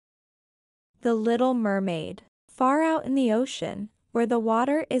The Little Mermaid. Far out in the ocean, where the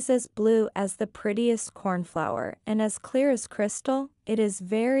water is as blue as the prettiest cornflower and as clear as crystal, it is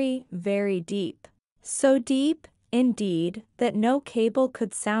very, very deep. So deep, indeed, that no cable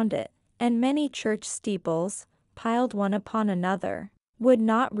could sound it, and many church steeples, piled one upon another, would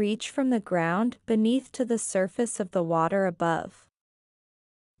not reach from the ground beneath to the surface of the water above.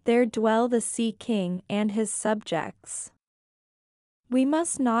 There dwell the Sea King and his subjects. We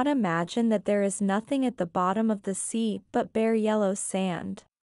must not imagine that there is nothing at the bottom of the sea but bare yellow sand.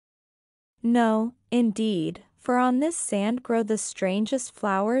 No, indeed, for on this sand grow the strangest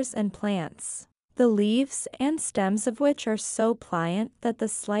flowers and plants, the leaves and stems of which are so pliant that the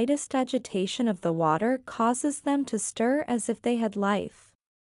slightest agitation of the water causes them to stir as if they had life.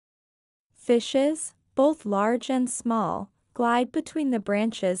 Fishes, both large and small, glide between the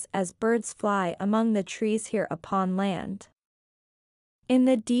branches as birds fly among the trees here upon land. In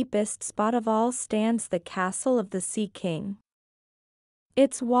the deepest spot of all stands the castle of the Sea King.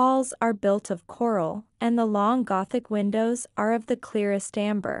 Its walls are built of coral, and the long Gothic windows are of the clearest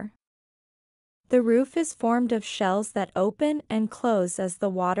amber. The roof is formed of shells that open and close as the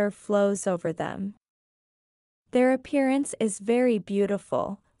water flows over them. Their appearance is very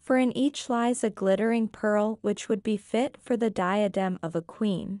beautiful, for in each lies a glittering pearl which would be fit for the diadem of a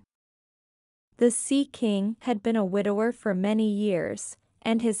queen. The Sea King had been a widower for many years,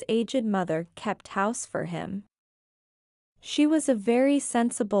 and his aged mother kept house for him. She was a very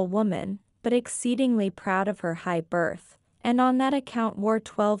sensible woman, but exceedingly proud of her high birth, and on that account wore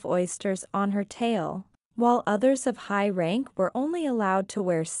 12 oysters on her tail, while others of high rank were only allowed to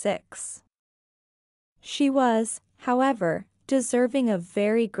wear 6. She was, however, deserving of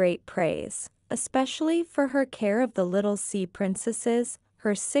very great praise, especially for her care of the little sea princesses,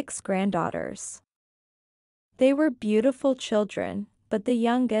 her 6 granddaughters. They were beautiful children, but the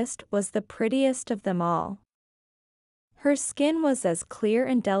youngest was the prettiest of them all. Her skin was as clear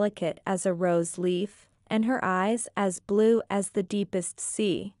and delicate as a rose leaf, and her eyes as blue as the deepest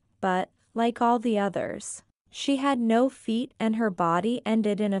sea, but, like all the others, she had no feet and her body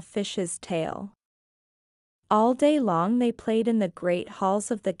ended in a fish's tail. All day long they played in the great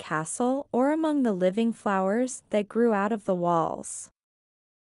halls of the castle or among the living flowers that grew out of the walls.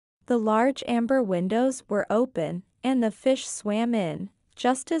 The large amber windows were open, and the fish swam in,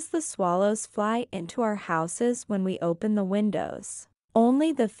 just as the swallows fly into our houses when we open the windows.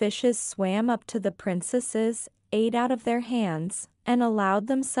 Only the fishes swam up to the princesses, ate out of their hands, and allowed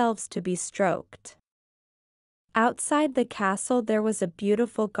themselves to be stroked. Outside the castle there was a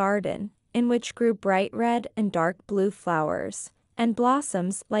beautiful garden, in which grew bright red and dark blue flowers, and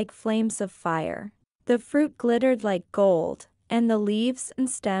blossoms like flames of fire. The fruit glittered like gold, and the leaves and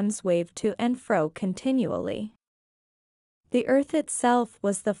stems waved to and fro continually. The earth itself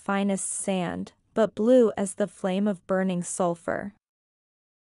was the finest sand, but blue as the flame of burning sulfur.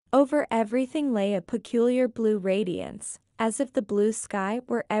 Over everything lay a peculiar blue radiance, as if the blue sky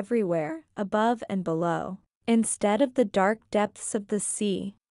were everywhere, above and below, instead of the dark depths of the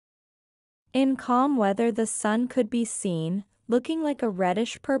sea. In calm weather the sun could be seen, looking like a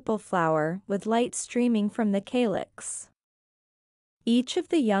reddish-purple flower with light streaming from the calyx. Each of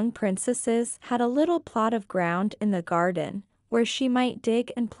the young princesses had a little plot of ground in the garden, where she might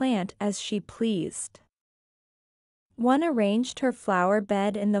dig and plant as she pleased. One arranged her flower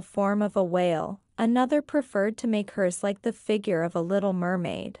bed in the form of a whale, another preferred to make hers like the figure of a little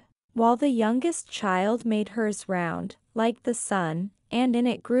mermaid, while the youngest child made hers round, like the sun, and in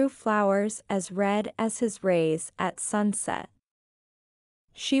it grew flowers as red as his rays at sunset.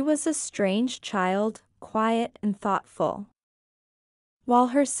 She was a strange child, quiet and thoughtful. While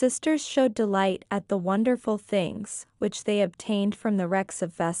her sisters showed delight at the wonderful things which they obtained from the wrecks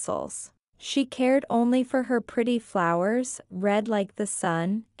of vessels, she cared only for her pretty flowers, red like the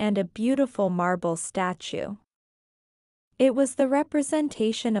sun, and a beautiful marble statue. It was the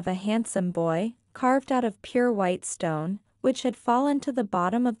representation of a handsome boy, carved out of pure white stone, which had fallen to the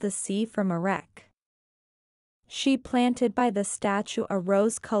bottom of the sea from a wreck. She planted by the statue a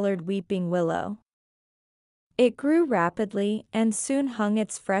rose-colored weeping willow. It grew rapidly and soon hung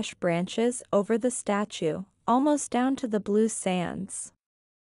its fresh branches over the statue, almost down to the blue sands.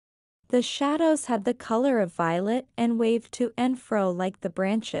 The shadows had the color of violet and waved to and fro like the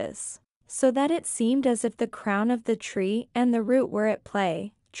branches, so that it seemed as if the crown of the tree and the root were at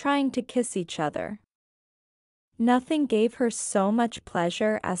play, trying to kiss each other. Nothing gave her so much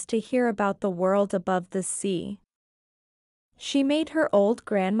pleasure as to hear about the world above the sea. She made her old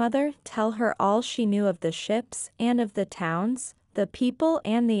grandmother tell her all she knew of the ships and of the towns, the people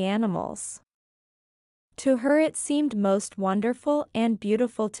and the animals. To her it seemed most wonderful and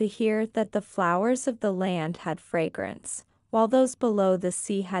beautiful to hear that the flowers of the land had fragrance, while those below the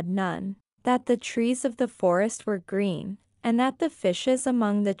sea had none, that the trees of the forest were green, and that the fishes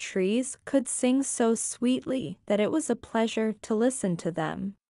among the trees could sing so sweetly that it was a pleasure to listen to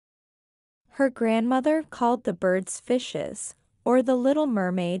them. Her grandmother called the birds fishes, or the little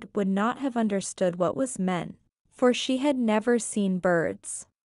mermaid would not have understood what was meant, for she had never seen birds.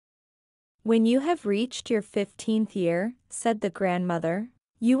 "When you have reached your 15th year," said the grandmother,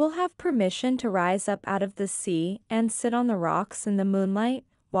 "you will have permission to rise up out of the sea and sit on the rocks in the moonlight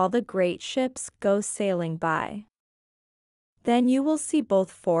while the great ships go sailing by. Then you will see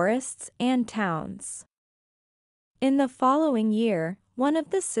both forests and towns." In the following year, one of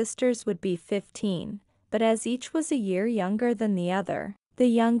the sisters would be 15, but as each was a year younger than the other, the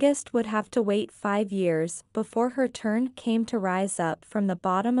youngest would have to wait 5 years before her turn came to rise up from the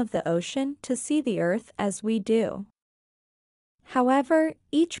bottom of the ocean to see the earth as we do. However,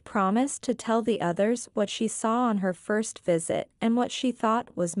 each promised to tell the others what she saw on her first visit and what she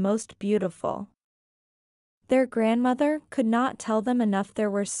thought was most beautiful. Their grandmother could not tell them enough. There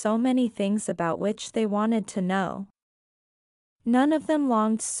were so many things about which they wanted to know. None of them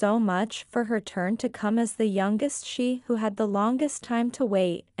longed so much for her turn to come as the youngest, she who had the longest time to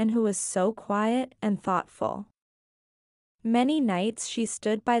wait and who was so quiet and thoughtful. Many nights she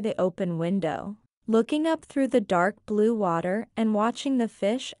stood by the open window, looking up through the dark blue water and watching the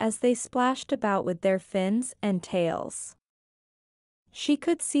fish as they splashed about with their fins and tails. She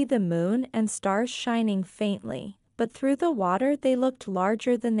could see the moon and stars shining faintly, but through the water they looked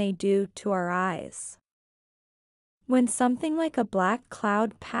larger than they do to our eyes. When something like a black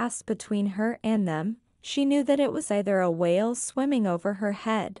cloud passed between her and them, she knew that it was either a whale swimming over her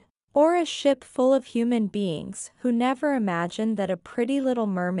head, or a ship full of human beings who never imagined that a pretty little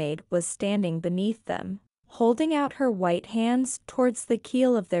mermaid was standing beneath them, holding out her white hands towards the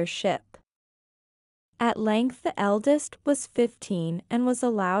keel of their ship. At length the eldest was 15 and was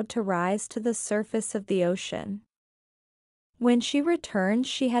allowed to rise to the surface of the ocean. When she returned,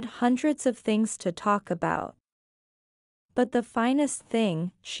 she had hundreds of things to talk about. But the finest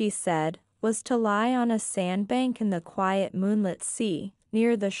thing, she said, was to lie on a sandbank in the quiet moonlit sea,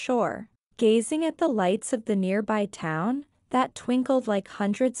 near the shore, gazing at the lights of the nearby town, that twinkled like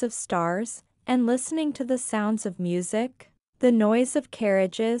hundreds of stars, and listening to the sounds of music, the noise of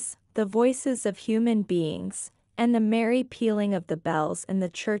carriages, the voices of human beings, and the merry pealing of the bells in the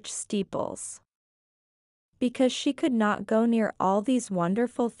church steeples. Because she could not go near all these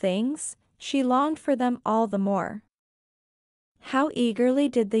wonderful things, she longed for them all the more. How eagerly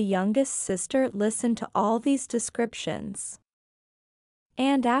did the youngest sister listen to all these descriptions.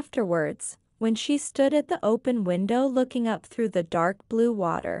 And afterwards, when she stood at the open window looking up through the dark blue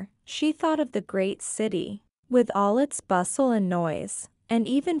water, she thought of the great city, with all its bustle and noise, and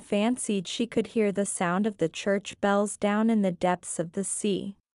even fancied she could hear the sound of the church bells down in the depths of the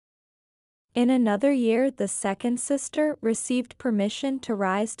sea. In another year, the second sister received permission to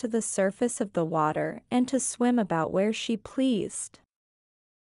rise to the surface of the water and to swim about where she pleased.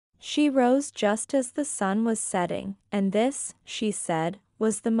 She rose just as the sun was setting, and this, she said,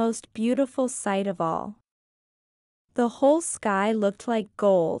 was the most beautiful sight of all. The whole sky looked like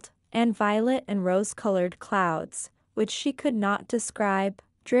gold, and violet and rose-colored clouds, which she could not describe,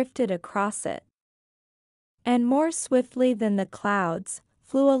 drifted across it. And more swiftly than the clouds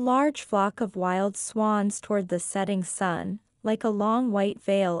flew a large flock of wild swans toward the setting sun, like a long white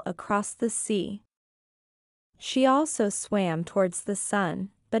veil across the sea. She also swam towards the sun,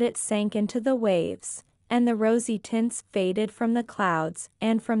 but it sank into the waves, and the rosy tints faded from the clouds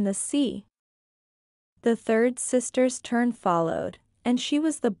and from the sea. The third sister's turn followed, and she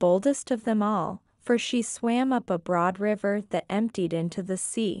was the boldest of them all, for she swam up a broad river that emptied into the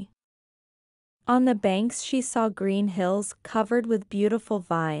sea. On the banks she saw green hills covered with beautiful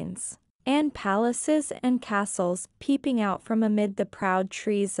vines, and palaces and castles peeping out from amid the proud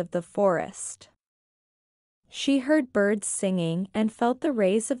trees of the forest. She heard birds singing and felt the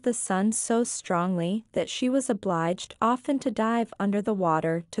rays of the sun so strongly that she was obliged often to dive under the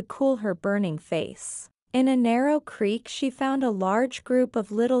water to cool her burning face. In a narrow creek she found a large group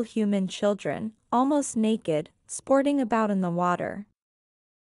of little human children, almost naked, sporting about in the water.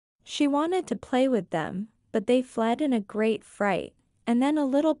 She wanted to play with them, but they fled in a great fright, and then a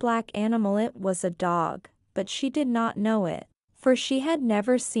little black animal, it was a dog, but she did not know it, for she had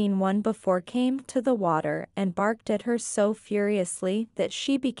never seen one before, came to the water and barked at her so furiously that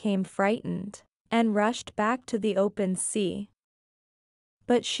she became frightened, and rushed back to the open sea.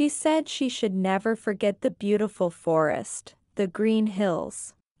 But she said she should never forget the beautiful forest, the green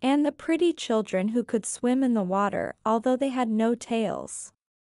hills, and the pretty children who could swim in the water although they had no tails.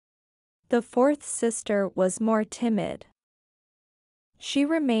 The fourth sister was more timid. She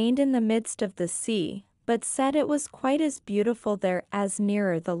remained in the midst of the sea, but said it was quite as beautiful there as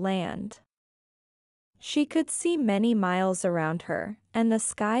nearer the land. She could see many miles around her, and the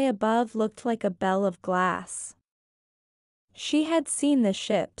sky above looked like a bell of glass. She had seen the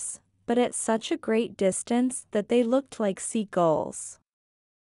ships, but at such a great distance that they looked like seagulls.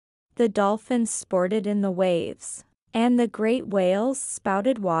 The dolphins sported in the waves, and the great whales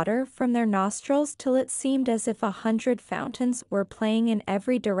spouted water from their nostrils till it seemed as if 100 fountains were playing in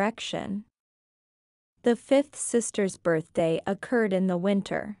every direction. The fifth sister's birthday occurred in the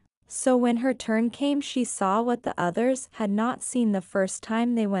winter, so when her turn came she saw what the others had not seen the first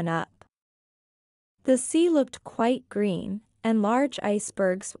time they went up. The sea looked quite green, and large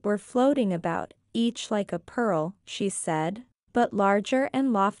icebergs were floating about, each like a pearl, she said, but larger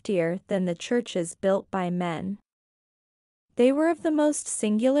and loftier than the churches built by men. They were of the most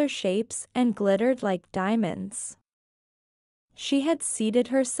singular shapes and glittered like diamonds. She had seated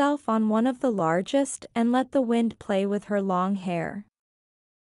herself on one of the largest and let the wind play with her long hair.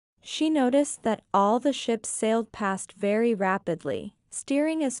 She noticed that all the ships sailed past very rapidly,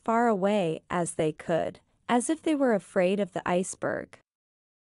 steering as far away as they could, as if they were afraid of the iceberg.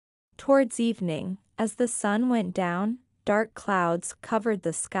 Towards evening, as the sun went down, dark clouds covered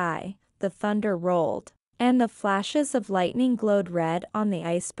the sky, the thunder rolled, and the flashes of lightning glowed red on the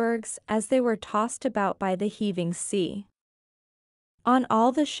icebergs as they were tossed about by the heaving sea. On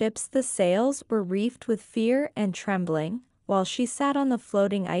all the ships the sails were reefed with fear and trembling, while she sat on the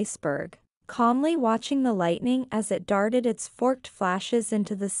floating iceberg, calmly watching the lightning as it darted its forked flashes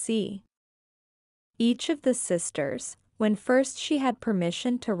into the sea. Each of the sisters, when first she had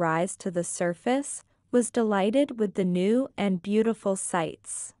permission to rise to the surface, was delighted with the new and beautiful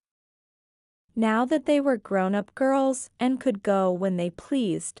sights. Now that they were grown-up girls and could go when they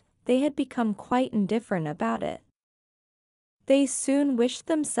pleased, they had become quite indifferent about it. They soon wished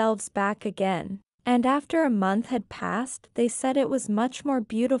themselves back again, and after a month had passed they said it was much more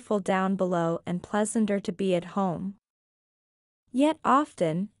beautiful down below and pleasanter to be at home. Yet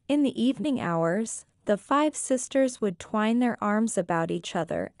often, in the evening hours, the 5 sisters would twine their arms about each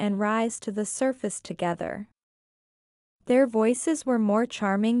other and rise to the surface together. Their voices were more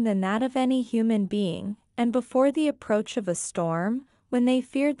charming than that of any human being, and before the approach of a storm, when they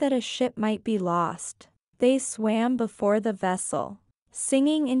feared that a ship might be lost, they swam before the vessel,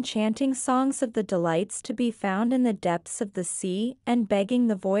 singing enchanting songs of the delights to be found in the depths of the sea and begging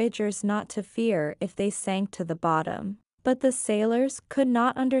the voyagers not to fear if they sank to the bottom. But the sailors could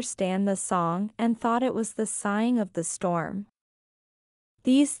not understand the song and thought it was the sighing of the storm.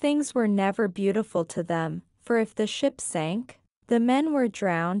 These things were never beautiful to them, for if the ship sank, the men were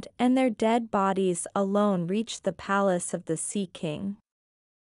drowned and their dead bodies alone reached the palace of the Sea King.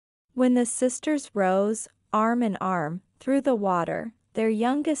 When the sisters rose, arm in arm, through the water, their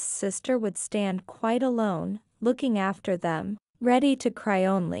youngest sister would stand quite alone, looking after them, ready to cry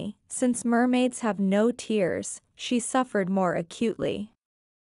only, since mermaids have no tears, she suffered more acutely.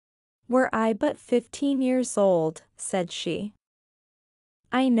 "Were I but 15 years old," said she,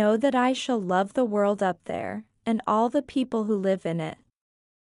 "I know that I shall love the world up there, and all the people who live in it."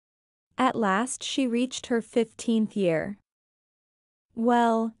 At last she reached her 15th year.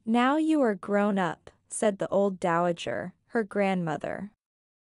 "Well, now you are grown up," said the old dowager, her grandmother.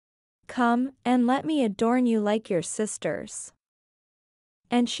 "Come, and let me adorn you like your sisters."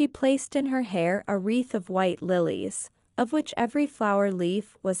 And she placed in her hair a wreath of white lilies, of which every flower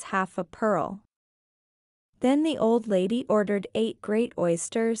leaf was half a pearl. Then the old lady ordered 8 great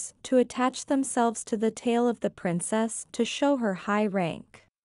oysters to attach themselves to the tail of the princess to show her high rank.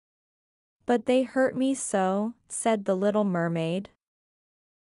 "But they hurt me so," said the little mermaid.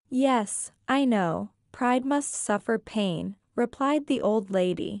 "Yes, I know, pride must suffer pain," replied the old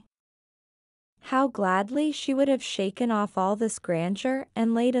lady. How gladly she would have shaken off all this grandeur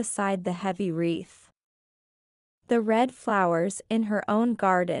and laid aside the heavy wreath. The red flowers in her own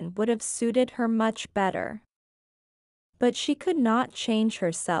garden would have suited her much better. But she could not change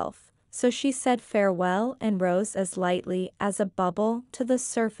herself, so she said farewell and rose as lightly as a bubble to the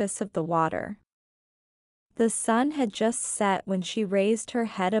surface of the water. The sun had just set when she raised her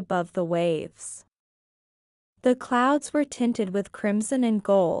head above the waves. The clouds were tinted with crimson and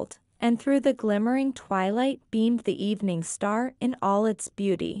gold, and through the glimmering twilight beamed the evening star in all its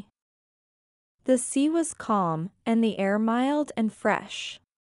beauty. The sea was calm, and the air mild and fresh.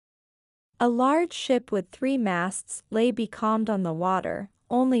 A large ship with 3 masts lay becalmed on the water,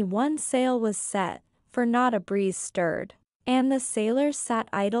 only 1 sail was set, for not a breeze stirred. and the sailors sat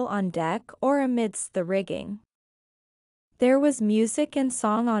idle on deck or amidst the rigging. There was music and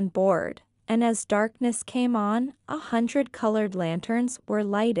song on board, and as darkness came on, 100 colored lanterns were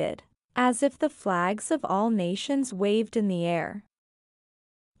lighted, as if the flags of all nations waved in the air.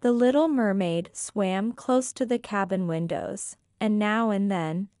 The little mermaid swam close to the cabin windows, and now and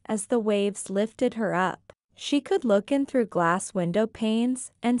then, as the waves lifted her up, she could look in through glass window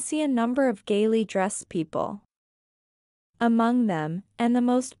panes and see a number of gaily dressed people. Among them, and the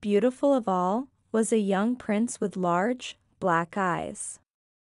most beautiful of all, was a young prince with large, black eyes.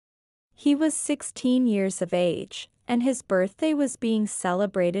 He was 16 years of age, and his birthday was being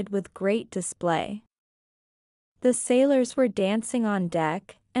celebrated with great display. The sailors were dancing on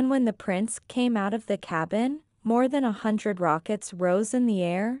deck, and when the prince came out of the cabin, more than 100 rockets rose in the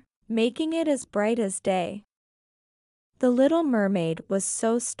air, making it as bright as day. The little mermaid was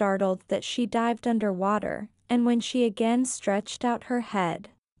so startled that she dived underwater, and when she again stretched out her head,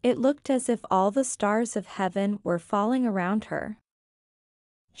 it looked as if all the stars of heaven were falling around her.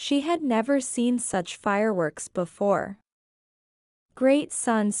 She had never seen such fireworks before. Great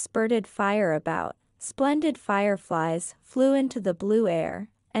suns spurted fire about, splendid fireflies flew into the blue air,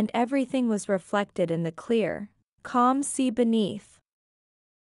 and everything was reflected in the clear, calm sea beneath.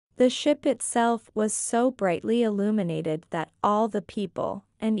 The ship itself was so brightly illuminated that all the people,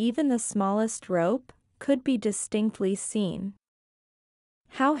 and even the smallest rope, could be distinctly seen.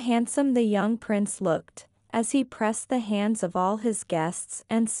 How handsome the young prince looked, as he pressed the hands of all his guests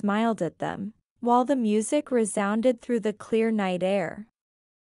and smiled at them, while the music resounded through the clear night air.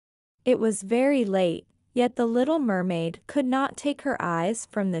 It was very late, yet the little mermaid could not take her eyes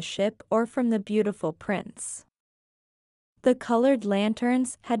from the ship or from the beautiful prince. The colored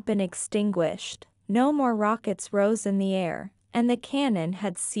lanterns had been extinguished, no more rockets rose in the air, and the cannon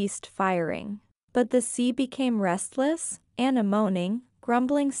had ceased firing. But the sea became restless, and a moaning,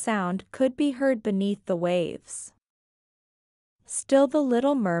 grumbling sound could be heard beneath the waves. Still the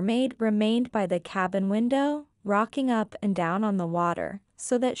little mermaid remained by the cabin window, rocking up and down on the water,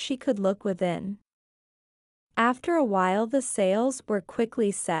 so that she could look within. After a while the sails were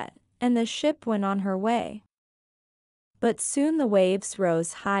quickly set, and the ship went on her way. But soon the waves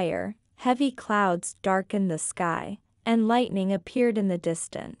rose higher, heavy clouds darkened the sky, and lightning appeared in the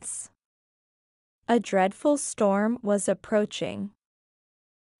distance. A dreadful storm was approaching.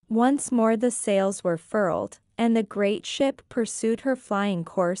 Once more the sails were furled, and the great ship pursued her flying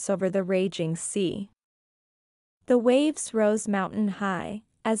course over the raging sea. The waves rose mountain high,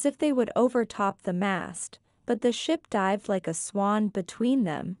 as if they would overtop the mast, but the ship dived like a swan between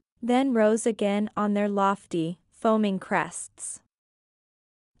them, then rose again on their lofty, foaming crests.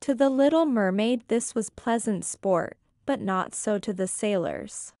 To the little mermaid this was pleasant sport, but not so to the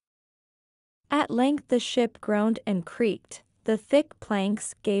sailors. At length the ship groaned and creaked, the thick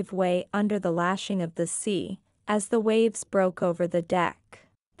planks gave way under the lashing of the sea, as the waves broke over the deck.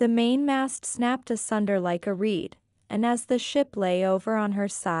 The mainmast snapped asunder like a reed, and as the ship lay over on her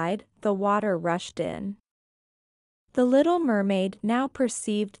side, the water rushed in. The little mermaid now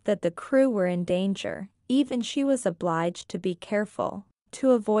perceived that the crew were in danger. Even she was obliged to be careful,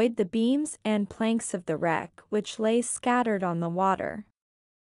 to avoid the beams and planks of the wreck which lay scattered on the water.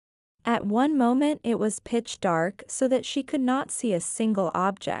 At one moment it was pitch dark so that she could not see a single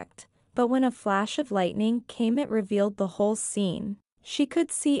object, but when a flash of lightning came it revealed the whole scene. She could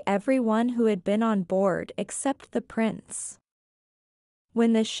see everyone who had been on board except the prince.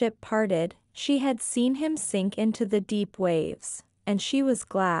 When the ship parted, she had seen him sink into the deep waves, and she was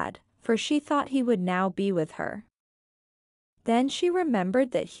glad, for she thought he would now be with her. Then she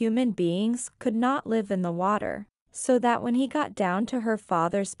remembered that human beings could not live in the water, so that when he got down to her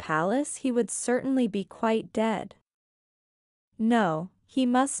father's palace he would certainly be quite dead. No, he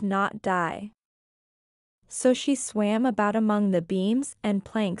must not die. So she swam about among the beams and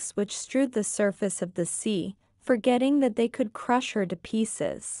planks which strewed the surface of the sea, forgetting that they could crush her to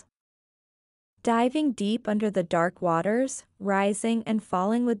pieces. Diving deep under the dark waters, rising and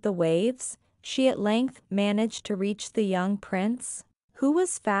falling with the waves, she at length managed to reach the young prince, who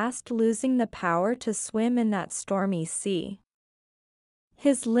was fast losing the power to swim in that stormy sea.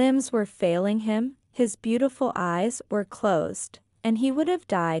 His limbs were failing him, his beautiful eyes were closed, and he would have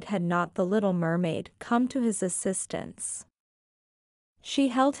died had not the little mermaid come to his assistance. She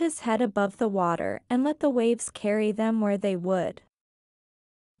held his head above the water and let the waves carry them where they would.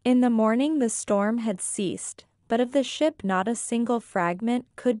 In the morning the storm had ceased, but of the ship not a single fragment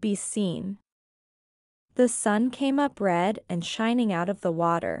could be seen. The sun came up red and shining out of the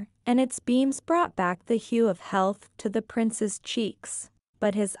water, and its beams brought back the hue of health to the prince's cheeks,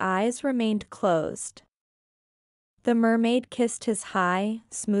 but his eyes remained closed. The mermaid kissed his high,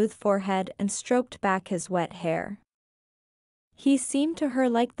 smooth forehead and stroked back his wet hair. He seemed to her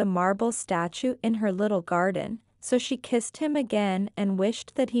like the marble statue in her little garden, so she kissed him again and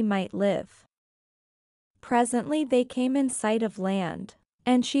wished that he might live. Presently they came in sight of land,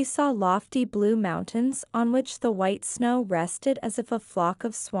 and she saw lofty blue mountains on which the white snow rested as if a flock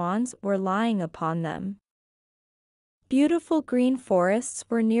of swans were lying upon them. Beautiful green forests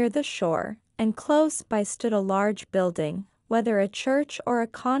were near the shore, and close by stood a large building, whether a church or a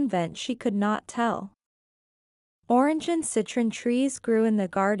convent she could not tell. Orange and citron trees grew in the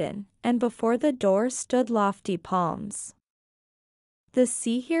garden, and before the door stood lofty palms. The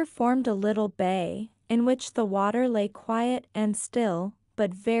sea here formed a little bay, in which the water lay quiet and still,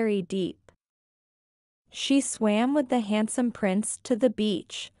 but very deep. She swam with the handsome prince to the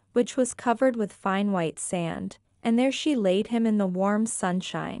beach, which was covered with fine white sand, and there she laid him in the warm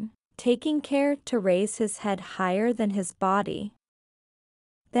sunshine, taking care to raise his head higher than his body.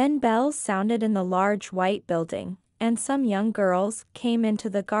 Then bells sounded in the large white building, and some young girls came into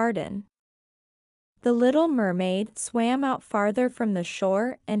the garden. The little mermaid swam out farther from the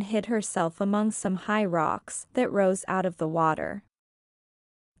shore and hid herself among some high rocks that rose out of the water.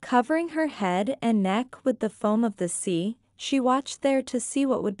 Covering her head and neck with the foam of the sea, she watched there to see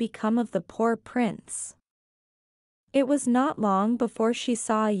what would become of the poor prince. It was not long before she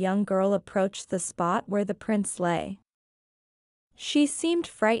saw a young girl approach the spot where the prince lay. She seemed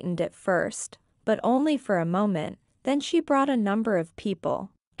frightened at first, but only for a moment. Then she brought a number of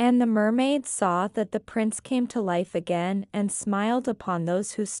people, and the mermaid saw that the prince came to life again and smiled upon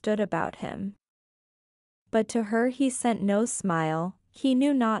those who stood about him. But to her he sent no smile, he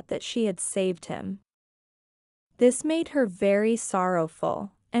knew not that she had saved him. This made her very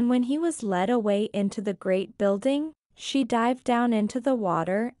sorrowful, and when he was led away into the great building, she dived down into the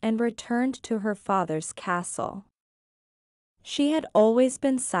water and returned to her father's castle. She had always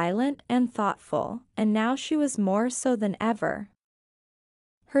been silent and thoughtful, and now she was more so than ever.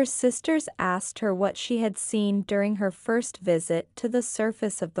 Her sisters asked her what she had seen during her first visit to the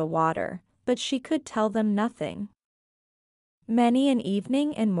surface of the water, but she could tell them nothing. Many an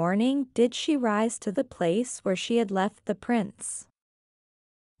evening and morning did she rise to the place where she had left the prince.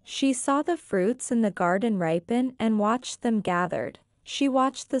 She saw the fruits in the garden ripen and watched them gathered. She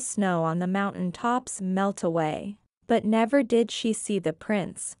watched the snow on the mountain tops melt away, but never did she see the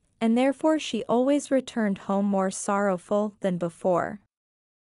prince, and therefore she always returned home more sorrowful than before.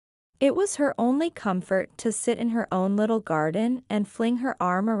 It was her only comfort to sit in her own little garden and fling her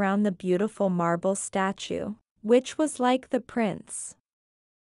arm around the beautiful marble statue, which was like the prince.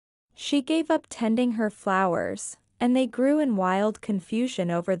 She gave up tending her flowers, and they grew in wild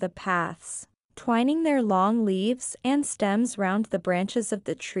confusion over the paths, twining their long leaves and stems round the branches of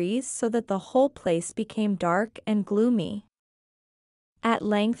the trees so that the whole place became dark and gloomy. At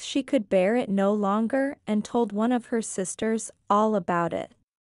length she could bear it no longer and told one of her sisters all about it.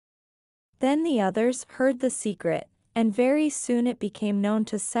 Then the others heard the secret, and very soon it became known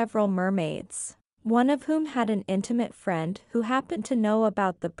to several mermaids, one of whom had an intimate friend who happened to know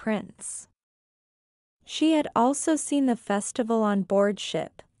about the prince. She had also seen the festival on board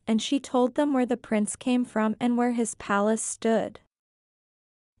ship, and she told them where the prince came from and where his palace stood.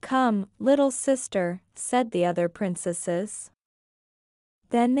 "Come, little sister," said the other princesses.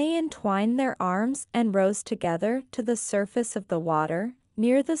 Then they entwined their arms and rose together to the surface of the water,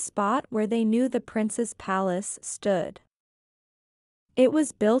 near the spot where they knew the prince's palace stood. It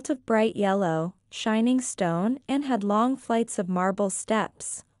was built of bright yellow, shining stone and had long flights of marble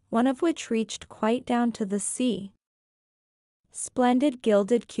steps, one of which reached quite down to the sea. Splendid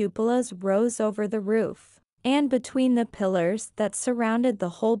gilded cupolas rose over the roof, and between the pillars that surrounded the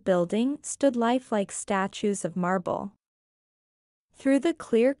whole building stood lifelike statues of marble. Through the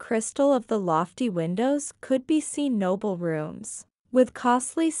clear crystal of the lofty windows could be seen noble rooms, with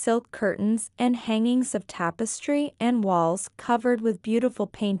costly silk curtains and hangings of tapestry and walls covered with beautiful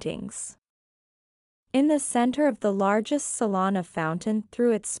paintings. In the center of the largest salon a fountain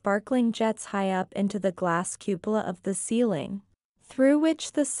threw its sparkling jets high up into the glass cupola of the ceiling, through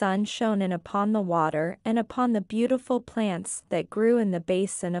which the sun shone in upon the water and upon the beautiful plants that grew in the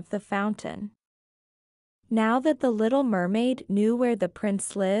basin of the fountain. Now that the little mermaid knew where the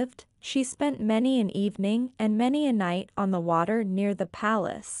prince lived, she spent many an evening and many a night on the water near the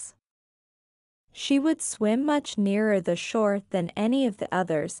palace. She would swim much nearer the shore than any of the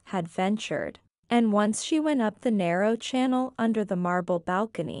others had ventured, and once she went up the narrow channel under the marble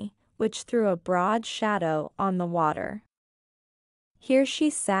balcony, which threw a broad shadow on the water. Here she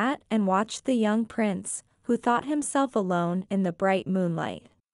sat and watched the young prince, who thought himself alone in the bright moonlight.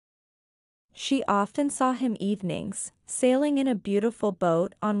 She often saw him evenings, sailing in a beautiful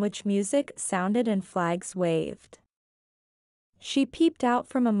boat on which music sounded and flags waved. She peeped out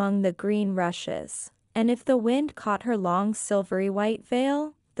from among the green rushes, and if the wind caught her long silvery white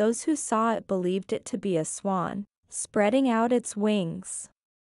veil, those who saw it believed it to be a swan, spreading out its wings.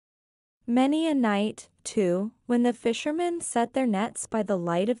 Many a night, too, when the fishermen set their nets by the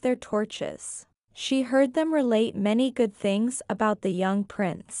light of their torches, she heard them relate many good things about the young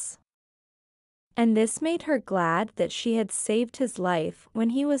prince. And this made her glad that she had saved his life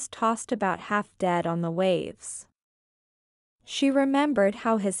when he was tossed about half dead on the waves. She remembered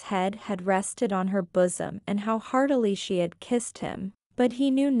how his head had rested on her bosom and how heartily she had kissed him, but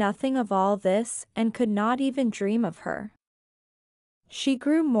he knew nothing of all this and could not even dream of her. She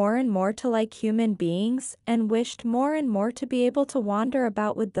grew more and more to like human beings and wished more and more to be able to wander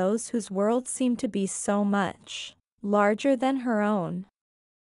about with those whose world seemed to be so much larger than her own.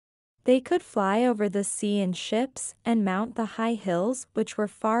 They could fly over the sea in ships and mount the high hills which were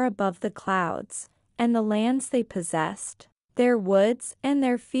far above the clouds, and the lands they possessed, their woods and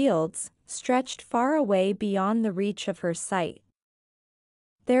their fields, stretched far away beyond the reach of her sight.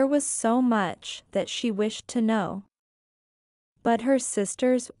 There was so much that she wished to know. But her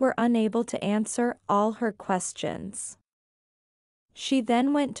sisters were unable to answer all her questions. She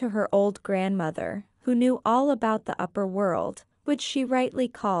then went to her old grandmother, who knew all about the upper world, which she rightly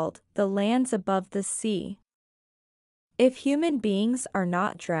called the lands above the sea. If human beings are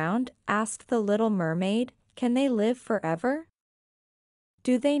not drowned, asked the little mermaid, can they live forever?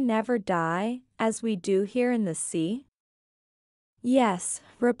 Do they never die, as we do here in the sea? Yes,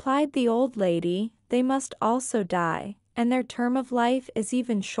 replied the old lady, they must also die, and their term of life is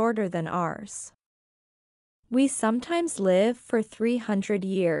even shorter than ours. We sometimes live for 300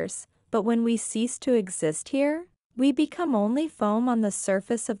 years, but when we cease to exist here, we become only foam on the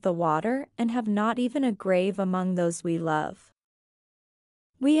surface of the water and have not even a grave among those we love.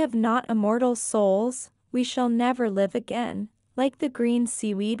 We have not immortal souls, we shall never live again, like the green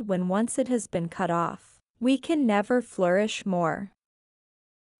seaweed when once it has been cut off. We can never flourish more.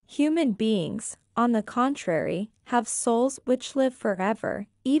 Human beings, on the contrary, have souls which live forever,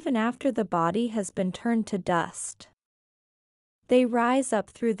 even after the body has been turned to dust. They rise up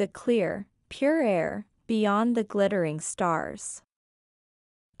through the clear, pure air, beyond the glittering stars.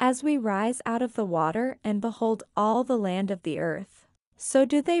 As we rise out of the water and behold all the land of the earth, so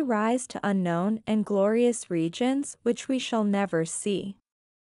do they rise to unknown and glorious regions which we shall never see.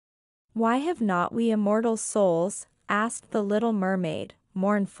 Why have not we immortal souls? Asked the little mermaid,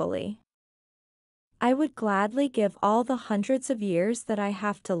 mournfully. I would gladly give all the hundreds of years that I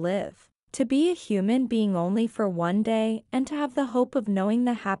have to live, to be a human being only for one day and to have the hope of knowing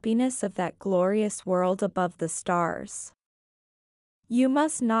the happiness of that glorious world above the stars. You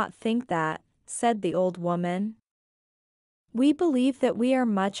must not think that, said the old woman. We believe that we are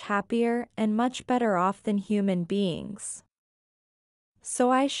much happier and much better off than human beings.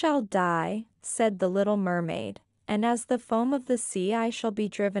 So I shall die, said the little mermaid, and as the foam of the sea I shall be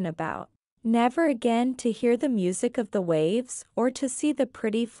driven about, never again to hear the music of the waves or to see the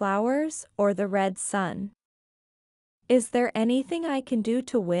pretty flowers or the red sun. Is there anything I can do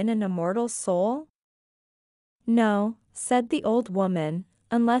to win an immortal soul? No, said the old woman,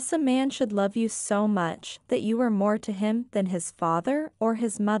 unless a man should love you so much that you are more to him than his father or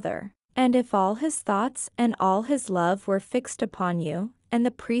his mother. And if all his thoughts and all his love were fixed upon you, and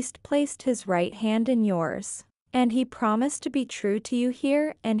the priest placed his right hand in yours, and he promised to be true to you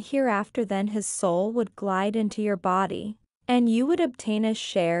here and hereafter, then his soul would glide into your body, and you would obtain a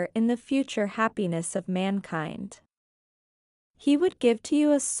share in the future happiness of mankind. He would give to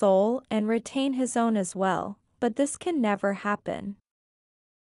you a soul and retain his own as well, but this can never happen.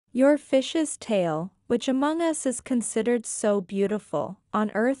 Your fish's tail, which among us is considered so beautiful, on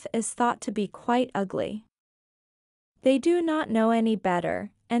earth is thought to be quite ugly. They do not know any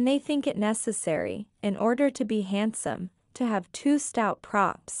better, and they think it necessary, in order to be handsome, to have two stout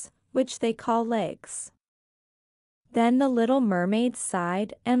props, which they call legs. Then the little mermaid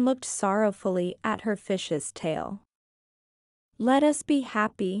sighed and looked sorrowfully at her fish's tail. Let us be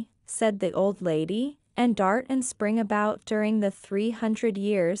happy, said the old lady, and dart and spring about during the 300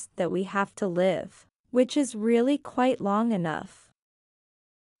 years that we have to live, which is really quite long enough.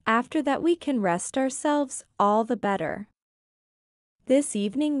 After that we can rest ourselves, all the better. This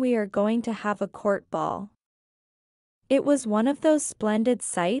evening we are going to have a court ball. It was one of those splendid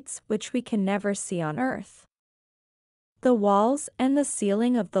sights which we can never see on earth. The walls and the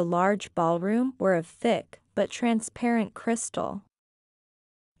ceiling of the large ballroom were of thick but transparent crystal.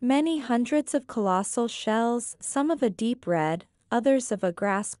 Many hundreds of colossal shells, some of a deep red, others of a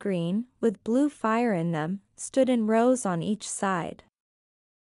grass green, with blue fire in them, stood in rows on each side.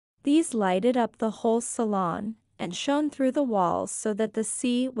 These lighted up the whole salon, and shone through the walls so that the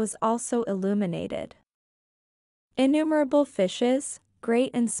sea was also illuminated. Innumerable fishes,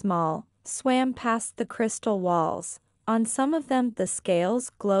 great and small, swam past the crystal walls. On some of them the scales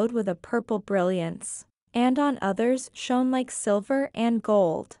glowed with a purple brilliance, and on others shone like silver and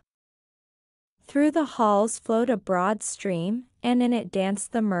gold. Through the halls flowed a broad stream, and in it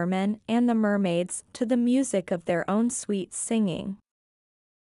danced the mermen and the mermaids to the music of their own sweet singing.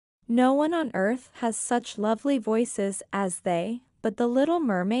 No one on earth has such lovely voices as they, but the little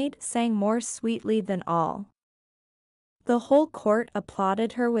mermaid sang more sweetly than all. The whole court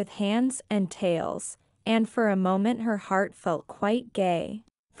applauded her with hands and tails, and for a moment her heart felt quite gay,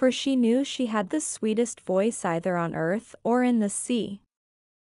 for she knew she had the sweetest voice either on earth or in the sea.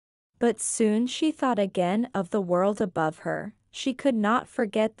 But soon she thought again of the world above her. She could not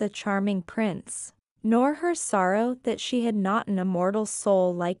forget the charming prince, nor her sorrow that she had not an immortal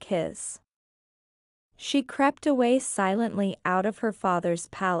soul like his. She crept away silently out of her father's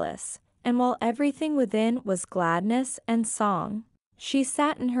palace, and while everything within was gladness and song, she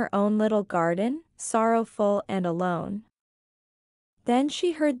sat in her own little garden, sorrowful and alone. Then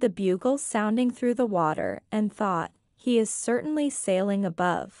she heard the bugle sounding through the water and thought, "He is certainly sailing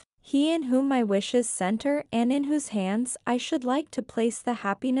above, he in whom my wishes center and in whose hands I should like to place the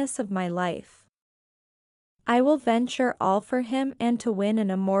happiness of my life. I will venture all for him and to win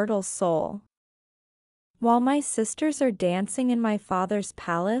an immortal soul. While my sisters are dancing in my father's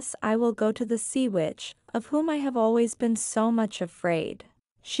palace, I will go to the sea witch, of whom I have always been so much afraid.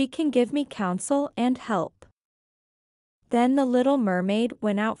 She can give me counsel and help." Then the little mermaid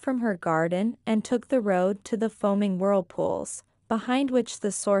went out from her garden and took the road to the foaming whirlpools, behind which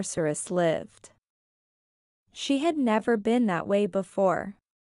the sorceress lived. She had never been that way before.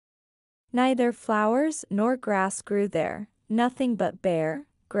 Neither flowers nor grass grew there, nothing but bare,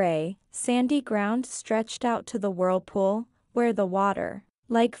 gray, sandy ground stretched out to the whirlpool, where the water,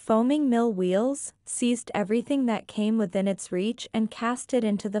 like foaming mill wheels, seized everything that came within its reach and cast it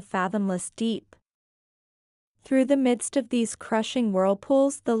into the fathomless deep. Through the midst of these crushing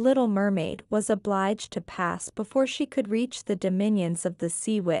whirlpools the little mermaid was obliged to pass before she could reach the dominions of the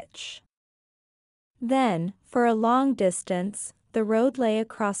sea witch. Then, for a long distance, the road lay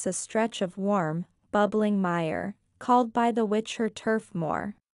across a stretch of warm, bubbling mire, called by the witch her turf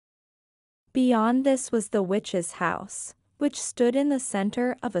moor. Beyond this was the witch's house, which stood in the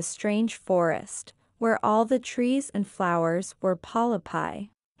center of a strange forest, where all the trees and flowers were polypi,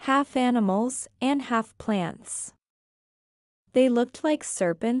 half animals and half plants. They looked like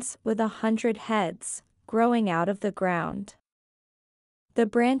serpents with 100 heads, growing out of the ground. The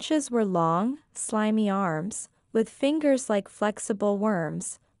branches were long, slimy arms, with fingers like flexible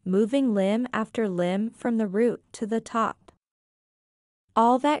worms, moving limb after limb from the root to the top.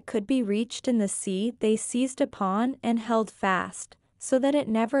 All that could be reached in the sea they seized upon and held fast, so that it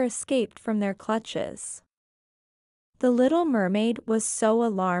never escaped from their clutches. The little mermaid was so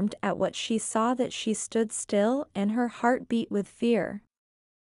alarmed at what she saw that she stood still and her heart beat with fear.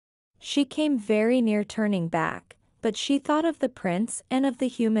 She came very near turning back, but she thought of the prince and of the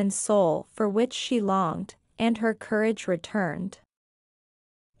human soul for which she longed, and her courage returned.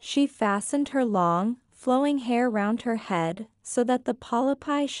 She fastened her long, flowing hair round her head, so that the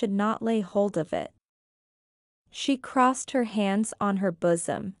polypi should not lay hold of it. She crossed her hands on her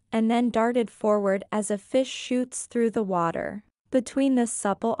bosom, and then darted forward as a fish shoots through the water, between the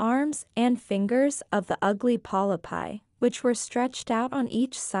supple arms and fingers of the ugly polypi, which were stretched out on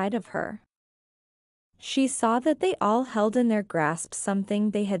each side of her. She saw that they all held in their grasp something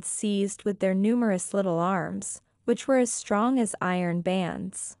they had seized with their numerous little arms, which were as strong as iron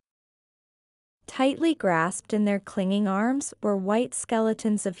bands. Tightly grasped in their clinging arms were white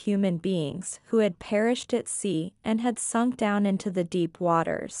skeletons of human beings who had perished at sea and had sunk down into the deep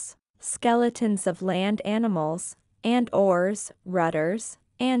waters, skeletons of land animals, and oars, rudders,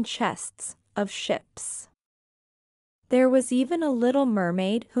 and chests of ships. There was even a little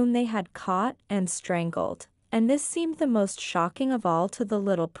mermaid whom they had caught and strangled, and this seemed the most shocking of all to the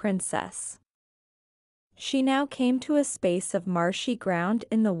little princess. She now came to a space of marshy ground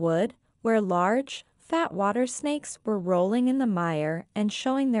in the wood, where large, fat water snakes were rolling in the mire and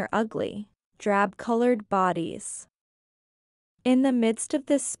showing their ugly, drab-colored bodies. In the midst of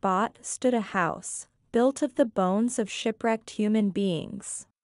this spot stood a house, built of the bones of shipwrecked human beings.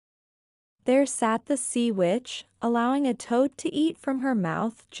 There sat the sea witch, allowing a toad to eat from her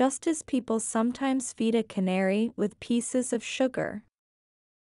mouth just as people sometimes feed a canary with pieces of sugar.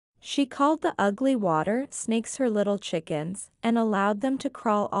 She called the ugly water snakes her little chickens and allowed them to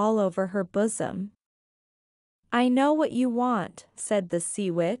crawl all over her bosom. "I know what you want," said the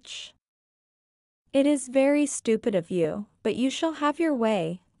sea witch. "It is very stupid of you, but you shall have your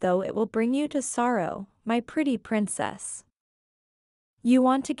way, though it will bring you to sorrow, my pretty princess. You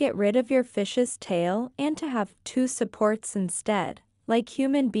want to get rid of your fish's tail and to have two supports instead, like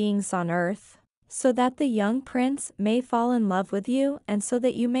human beings on earth, so that the young prince may fall in love with you and so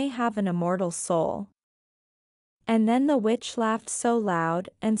that you may have an immortal soul." And then the witch laughed so loud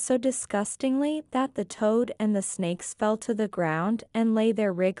and so disgustingly that the toad and the snakes fell to the ground and lay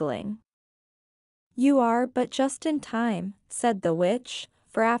there wriggling. "You are but just in time," said the witch,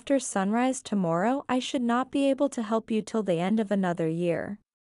 "for after sunrise tomorrow I should not be able to help you till the end of another year.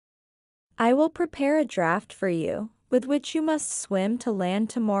 I will prepare a draught for you, with which you must swim to land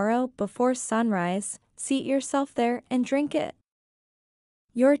tomorrow before sunrise, seat yourself there and drink it.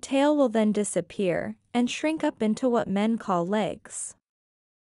 Your tail will then disappear, and shrink up into what men call legs.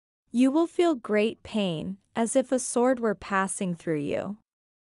 You will feel great pain, as if a sword were passing through you.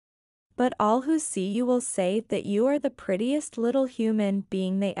 But all who see you will say that you are the prettiest little human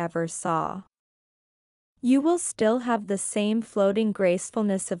being they ever saw. You will still have the same floating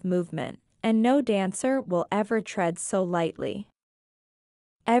gracefulness of movement, and no dancer will ever tread so lightly.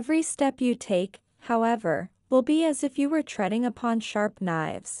 Every step you take, however, will be as if you were treading upon sharp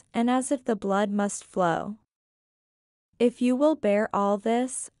knives, and as if the blood must flow. If you will bear all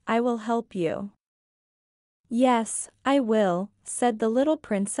this, I will help you." "Yes, I will," said the little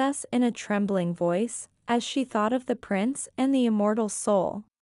princess in a trembling voice, as she thought of the prince and the immortal soul.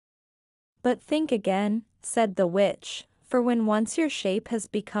 "But think again," said the witch, "for when once your shape has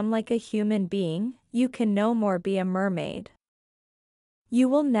become like a human being, you can no more be a mermaid. You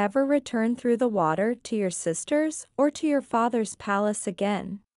will never return through the water to your sisters or to your father's palace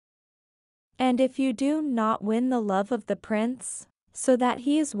again. And if you do not win the love of the prince, so that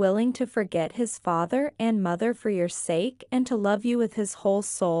he is willing to forget his father and mother for your sake and to love you with his whole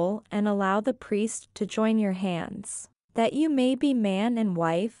soul and allow the priest to join your hands, that you may be man and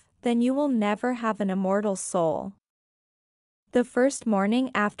wife, then you will never have an immortal soul. The first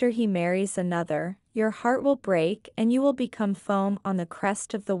morning after he marries another, your heart will break and you will become foam on the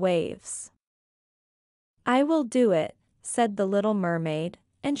crest of the waves." "I will do it," said the little mermaid,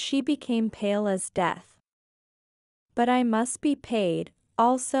 and she became pale as death. "But I must be paid,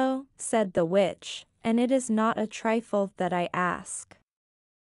 also," said the witch, "and it is not a trifle that I ask.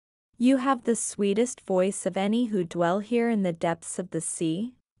 You have the sweetest voice of any who dwell here in the depths of the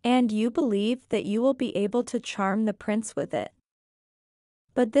sea, and you believe that you will be able to charm the prince with it.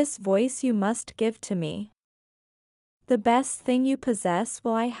 But this voice you must give to me. The best thing you possess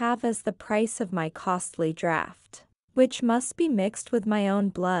will I have as the price of my costly draught, which must be mixed with my own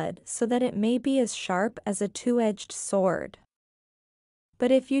blood so that it may be as sharp as a two-edged sword."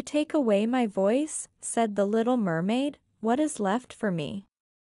 "But if you take away my voice," said the little mermaid, "what is left for me?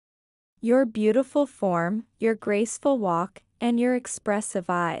 Your beautiful form, your graceful walk, and your expressive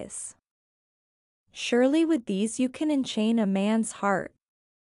eyes. Surely with these you can enchain a man's heart.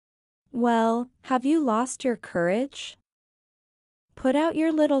 Well, have you lost your courage? Put out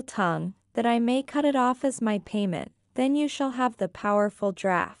your little tongue, that I may cut it off as my payment, then you shall have the powerful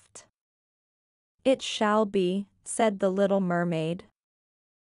draught." "It shall be," said the little mermaid.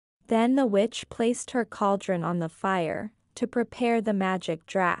 Then the witch placed her cauldron on the fire, to prepare the magic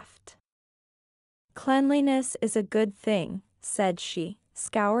draught. "Cleanliness is a good thing," said she,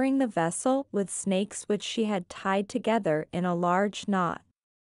 scouring the vessel with snakes which she had tied together in a large knot.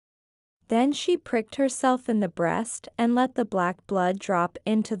 Then she pricked herself in the breast and let the black blood drop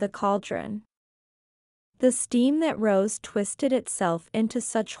into the cauldron. The steam that rose twisted itself into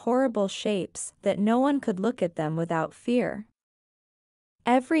such horrible shapes that no one could look at them without fear.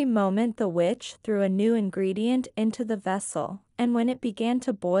 Every moment the witch threw a new ingredient into the vessel, and when it began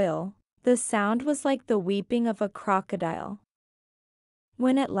to boil, the sound was like the weeping of a crocodile.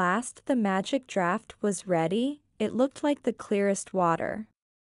 When at last the magic draught was ready, it looked like the clearest water.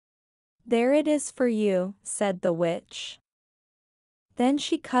 "There it is for you," said the witch. Then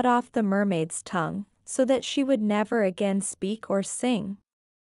she cut off the mermaid's tongue, so that she would never again speak or sing.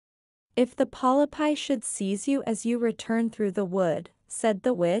 "If the polypi should seize you as you return through the wood," said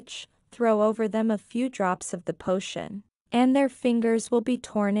the witch, "throw over them a few drops of the potion, and their fingers will be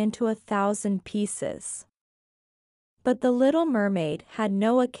torn into 1,000 pieces." But the little mermaid had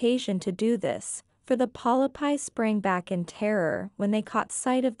no occasion to do this, for the polypi sprang back in terror when they caught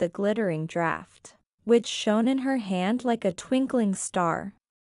sight of the glittering draught, which shone in her hand like a twinkling star.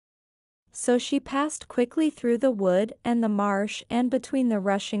 So she passed quickly through the wood and the marsh and between the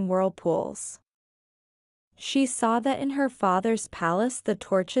rushing whirlpools. She saw that in her father's palace the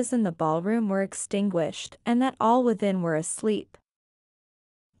torches in the ballroom were extinguished and that all within were asleep.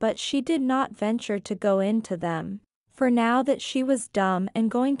 But she did not venture to go into them, for now that she was dumb and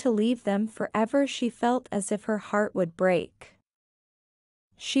going to leave them forever, she felt as if her heart would break.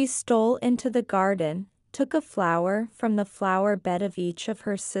 She stole into the garden, took a flower from the flower bed of each of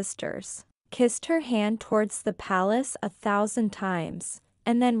her sisters, kissed her hand towards the palace 1,000 times,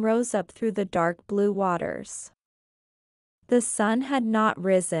 and then rose up through the dark blue waters. The sun had not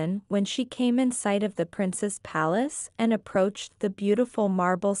risen when she came in sight of the prince's palace and approached the beautiful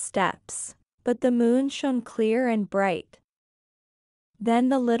marble steps, but the moon shone clear and bright. Then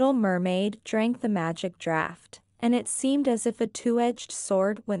the little mermaid drank the magic draught, and it seemed as if a two-edged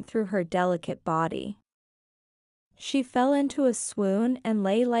sword went through her delicate body. She fell into a swoon and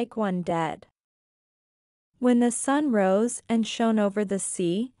lay like one dead. When the sun rose and shone over the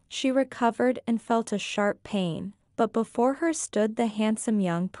sea, she recovered and felt a sharp pain, but before her stood the handsome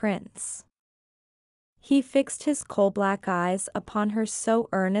young prince. He fixed his coal-black eyes upon her so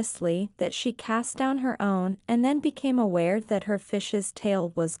earnestly that she cast down her own and then became aware that her fish's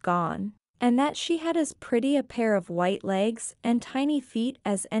tail was gone, and that she had as pretty a pair of white legs and tiny feet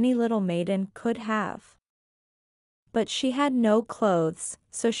as any little maiden could have. But she had no clothes,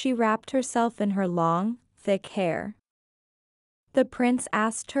 so she wrapped herself in her long, thick hair. The prince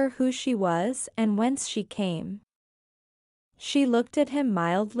asked her who she was and whence she came. She looked at him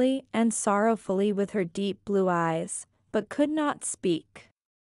mildly and sorrowfully with her deep blue eyes, but could not speak.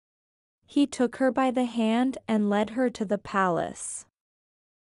 He took her by the hand and led her to the palace.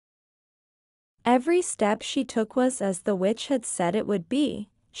 Every step she took was as the witch had said it would be.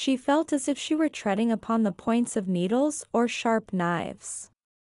 She felt as if she were treading upon the points of needles or sharp knives.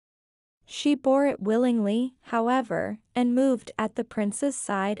 She bore it willingly, however, and moved at the prince's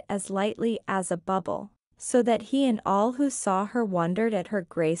side as lightly as a bubble, so that he and all who saw her wondered at her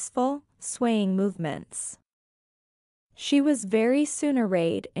graceful, swaying movements. She was very soon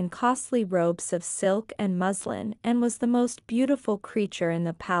arrayed in costly robes of silk and muslin and was the most beautiful creature in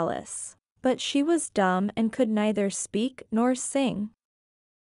the palace, but she was dumb and could neither speak nor sing.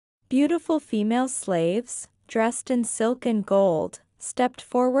 Beautiful female slaves, dressed in silk and gold, stepped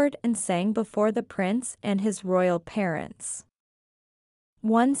forward and sang before the prince and his royal parents.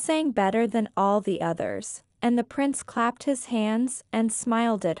 One sang better than all the others, and the prince clapped his hands and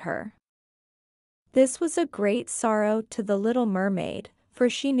smiled at her. This was a great sorrow to the little mermaid, for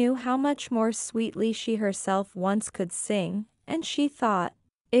she knew how much more sweetly she herself once could sing, and she thought,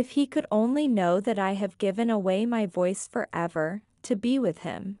 if he could only know that I have given away my voice forever, to be with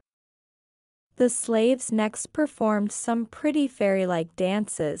him. The slaves next performed some pretty fairy-like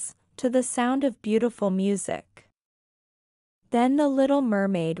dances, to the sound of beautiful music. Then the little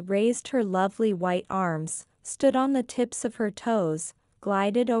mermaid raised her lovely white arms, stood on the tips of her toes,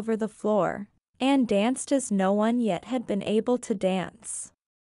 glided over the floor, and danced as no one yet had been able to dance.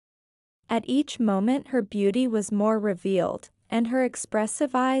 At each moment her beauty was more revealed, and her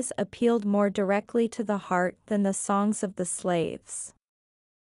expressive eyes appealed more directly to the heart than the songs of the slaves.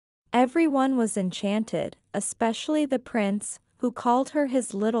 Everyone was enchanted, especially the prince, who called her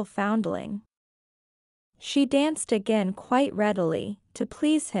his little foundling. She danced again quite readily, to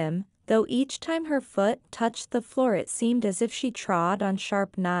please him, though each time her foot touched the floor it seemed as if she trod on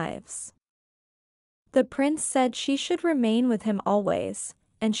sharp knives. The prince said she should remain with him always,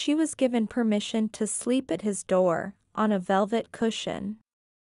 and she was given permission to sleep at his door, on a velvet cushion.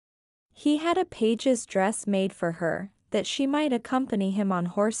 He had a page's dress made for her, that she might accompany him on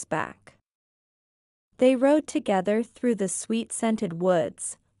horseback. They rode together through the sweet-scented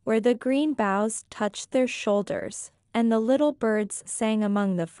woods, where the green boughs touched their shoulders, and the little birds sang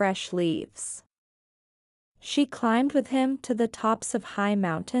among the fresh leaves. She climbed with him to the tops of high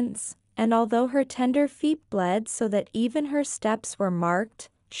mountains, and although her tender feet bled so that even her steps were marked,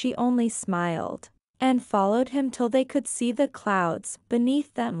 she only smiled, and followed him till they could see the clouds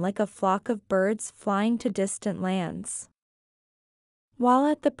beneath them like a flock of birds flying to distant lands. While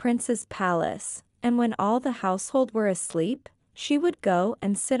at the prince's palace, and when all the household were asleep, she would go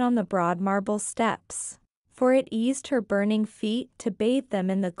and sit on the broad marble steps, for it eased her burning feet to bathe them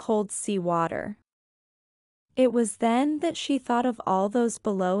in the cold sea water. It was then that she thought of all those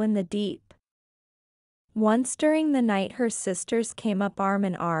below in the deep. Once during the night her sisters came up arm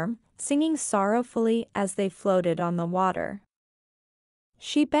in arm, singing sorrowfully as they floated on the water.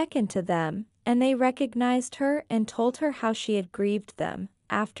 She beckoned to them, and they recognized her and told her how she had grieved them.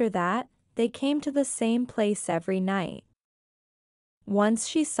 After that, they came to the same place every night. Once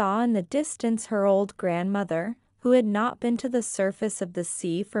she saw in the distance her old grandmother, who had not been to the surface of the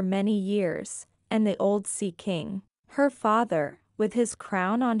sea for many years, and the old sea king, her father, with his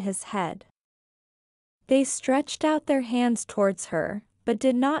crown on his head. They stretched out their hands towards her, but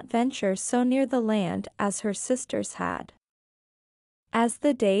did not venture so near the land as her sisters had. As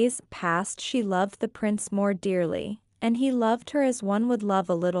the days passed, she loved the prince more dearly, and he loved her as one would love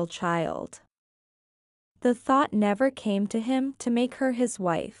a little child. The thought never came to him to make her his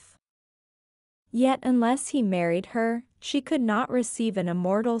wife. Yet unless he married her, she could not receive an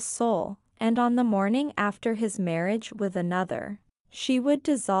immortal soul, and on the morning after his marriage with another, she would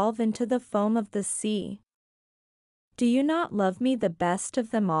dissolve into the foam of the sea. Do you not love me the best of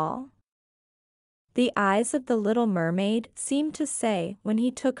them all? The eyes of the little mermaid seemed to say when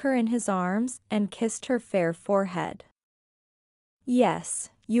he took her in his arms and kissed her fair forehead. Yes,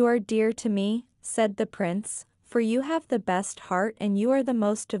 you are dear to me, said the prince, for you have the best heart and you are the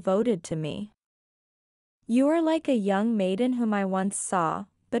most devoted to me. You are like a young maiden whom I once saw,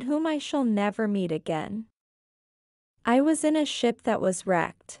 but whom I shall never meet again. I was in a ship that was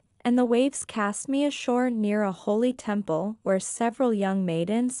wrecked, and the waves cast me ashore near a holy temple where several young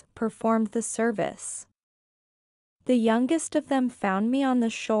maidens performed the service. The youngest of them found me on the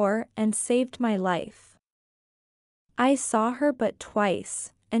shore and saved my life. I saw her but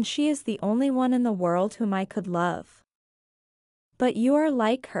twice, and she is the only one in the world whom I could love. But you are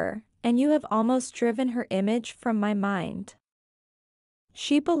like her, and you have almost driven her image from my mind.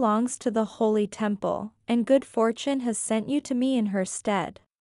 She belongs to the holy temple, and good fortune has sent you to me in her stead.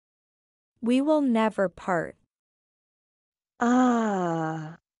 We will never part.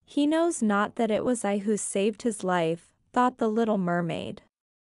 Ah! He knows not that it was I who saved his life, thought the little mermaid.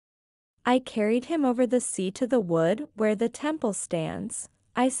 I carried him over the sea to the wood where the temple stands.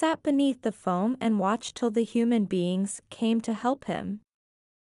 I sat beneath the foam and watched till the human beings came to help him.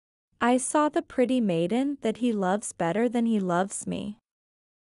 I saw the pretty maiden that he loves better than he loves me.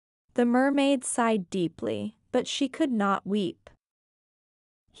 The mermaid sighed deeply, but she could not weep.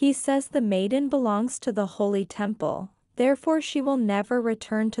 He says the maiden belongs to the holy temple, therefore she will never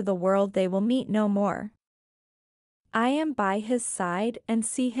return to the world, they will meet no more. I am by his side and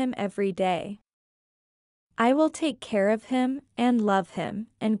see him every day. I will take care of him and love him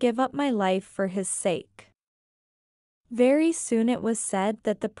and give up my life for his sake. Very soon it was said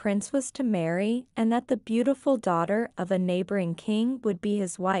that the prince was to marry and that the beautiful daughter of a neighboring king would be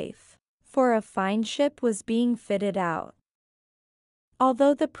his wife, for a fine ship was being fitted out.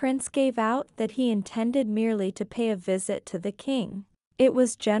 Although the prince gave out that he intended merely to pay a visit to the king, it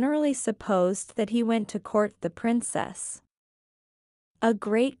was generally supposed that he went to court the princess. A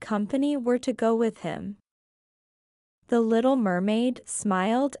great company were to go with him. The little mermaid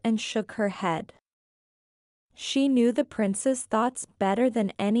smiled and shook her head. She knew the prince's thoughts better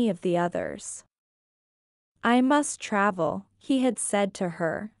than any of the others. I must travel, he had said to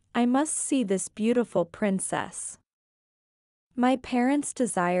her, I must see this beautiful princess. My parents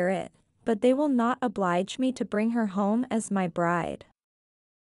desire it, but they will not oblige me to bring her home as my bride.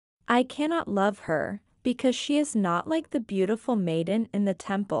 I cannot love her, because she is not like the beautiful maiden in the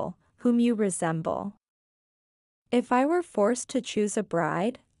temple, whom you resemble. If I were forced to choose a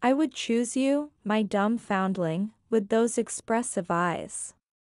bride, I would choose you, my dumb foundling, with those expressive eyes.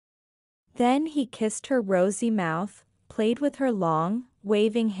 Then he kissed her rosy mouth, played with her long,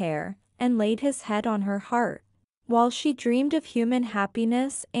 waving hair, and laid his head on her heart, while she dreamed of human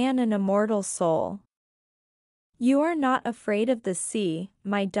happiness and an immortal soul. You are not afraid of the sea,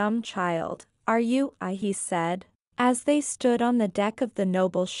 my dumb child, are you? He said, as they stood on the deck of the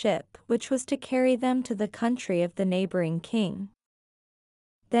noble ship which was to carry them to the country of the neighboring king.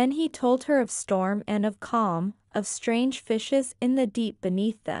 Then he told her of storm and of calm, of strange fishes in the deep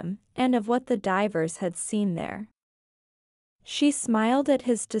beneath them, and of what the divers had seen there. She smiled at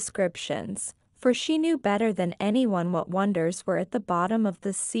his descriptions, for she knew better than anyone what wonders were at the bottom of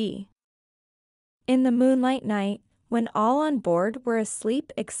the sea. In the moonlight night, when all on board were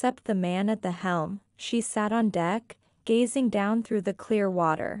asleep except the man at the helm, she sat on deck, gazing down through the clear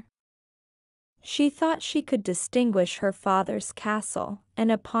water. She thought she could distinguish her father's castle,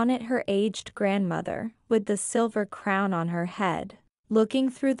 and upon it her aged grandmother, with the silver crown on her head, looking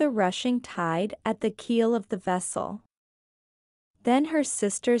through the rushing tide at the keel of the vessel. Then her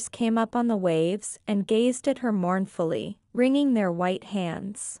sisters came up on the waves and gazed at her mournfully, wringing their white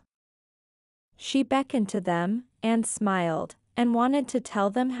hands. She beckoned to them, and smiled, and wanted to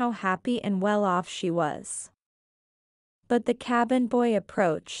tell them how happy and well off she was. But the cabin boy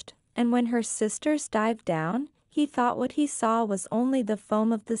approached, and when her sisters dived down, he thought what he saw was only the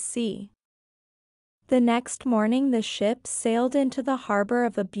foam of the sea. The next morning the ship sailed into the harbor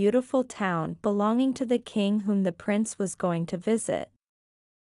of a beautiful town belonging to the king whom the prince was going to visit.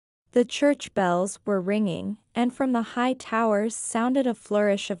 The church bells were ringing, and from the high towers sounded a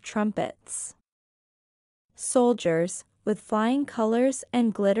flourish of trumpets. Soldiers, with flying colors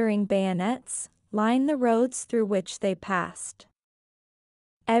and glittering bayonets, lined the roads through which they passed.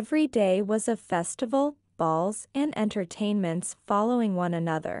 Every day was a festival, balls and entertainments following one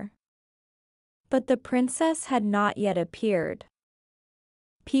another. But the princess had not yet appeared.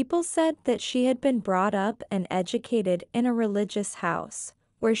 People said that she had been brought up and educated in a religious house,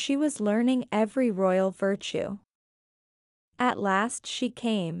 where she was learning every royal virtue. At last she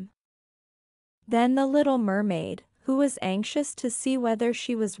came. Then the little mermaid, who was anxious to see whether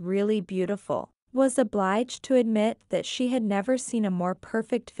she was really beautiful, was obliged to admit that she had never seen a more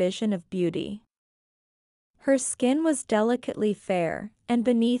perfect vision of beauty. Her skin was delicately fair, and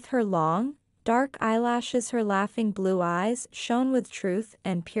beneath her long, dark eyelashes her laughing blue eyes shone with truth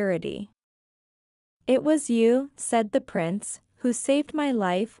and purity. "It was you," said the prince, "who saved my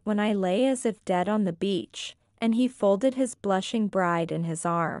life when I lay as if dead on the beach," and he folded his blushing bride in his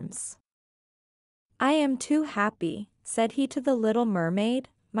arms. "I am too happy," said he to the little mermaid,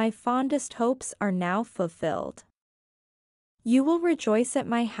 "my fondest hopes are now fulfilled. You will rejoice at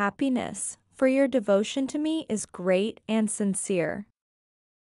my happiness, for your devotion to me is great and sincere."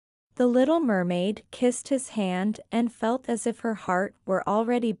 The little mermaid kissed his hand and felt as if her heart were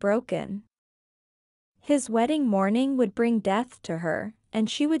already broken. His wedding morning would bring death to her, and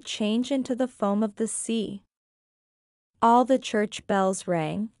she would change into the foam of the sea. All the church bells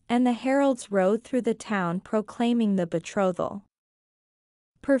rang, and the heralds rode through the town proclaiming the betrothal.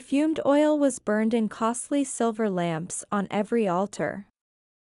 Perfumed oil was burned in costly silver lamps on every altar.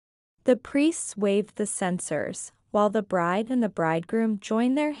 The priests waved the censers, while the bride and the bridegroom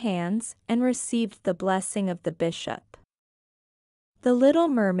joined their hands and received the blessing of the bishop. The little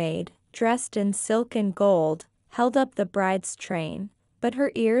mermaid, dressed in silk and gold, held up the bride's train, but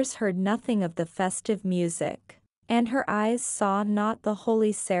her ears heard nothing of the festive music, and her eyes saw not the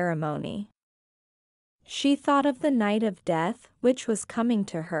holy ceremony. She thought of the night of death which was coming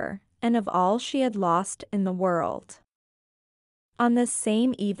to her, and of all she had lost in the world. On the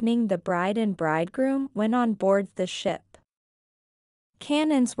same evening the bride and bridegroom went on board the ship.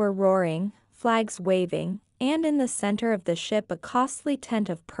 Cannons were roaring, flags waving, and in the center of the ship a costly tent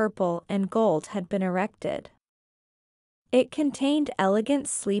of purple and gold had been erected. It contained elegant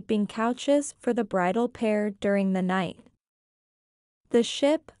sleeping couches for the bridal pair during the night. The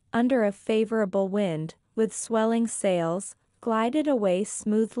ship, under a favorable wind, with swelling sails, glided away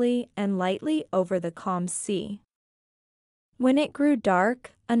smoothly and lightly over the calm sea. When it grew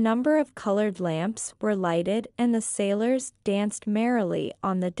dark, a number of colored lamps were lighted and the sailors danced merrily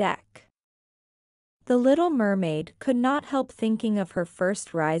on the deck. The little mermaid could not help thinking of her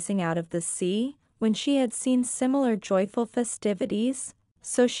first rising out of the sea, when she had seen similar joyful festivities,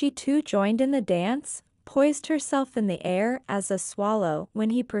 so she too joined in the dance, poised herself in the air as a swallow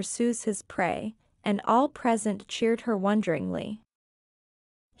when he pursues his prey, and all present cheered her wonderingly.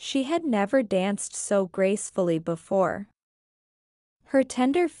 She had never danced so gracefully before. Her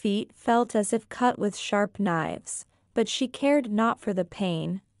tender feet felt as if cut with sharp knives, but she cared not for the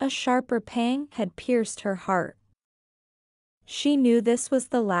pain, a sharper pang had pierced her heart. She knew this was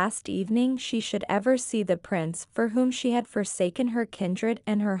the last evening she should ever see the prince for whom she had forsaken her kindred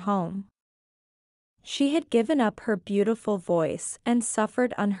and her home. She had given up her beautiful voice and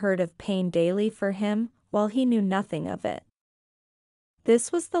suffered unheard of pain daily for him, while he knew nothing of it.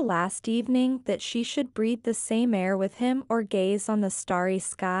 This was the last evening that she should breathe the same air with him or gaze on the starry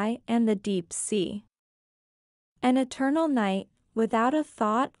sky and the deep sea. An eternal night, without a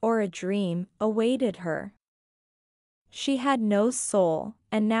thought or a dream, awaited her. She had no soul,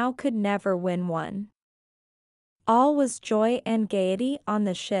 and now could never win one. All was joy and gaiety on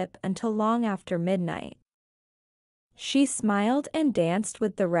the ship until long after midnight. She smiled and danced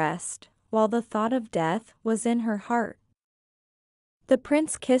with the rest, while the thought of death was in her heart. The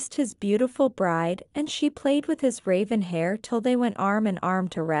prince kissed his beautiful bride, and she played with his raven hair till they went arm in arm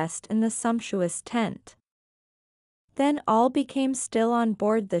to rest in the sumptuous tent. Then all became still on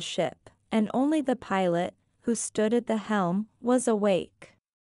board the ship, and only the pilot, who stood at the helm, was awake.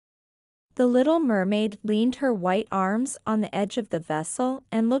 The little mermaid leaned her white arms on the edge of the vessel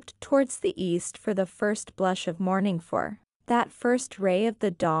and looked towards the east for the first blush of morning, for that first ray of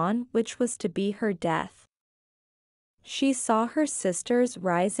the dawn which was to be her death. She saw her sisters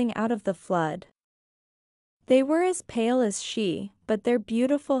rising out of the flood. They were as pale as she, but their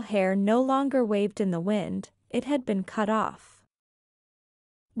beautiful hair no longer waved in the wind, it had been cut off.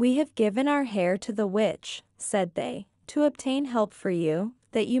 "We have given our hair to the witch," said they, "to obtain help for you,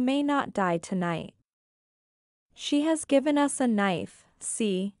 that you may not die tonight. She has given us a knife,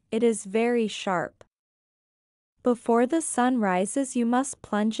 see, it is very sharp. Before the sun rises you must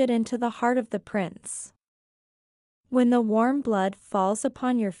plunge it into the heart of the prince. When the warm blood falls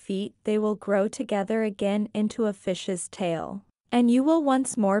upon your feet they will grow together again into a fish's tail, and you will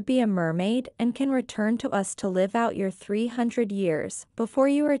once more be a mermaid and can return to us to live out your 300 years before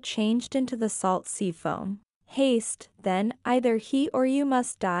you are changed into the salt sea foam. Haste, then, either he or you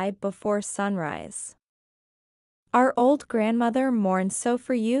must die before sunrise. Our old grandmother mourns so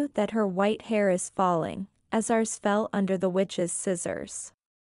for you that her white hair is falling, as ours fell under the witch's scissors.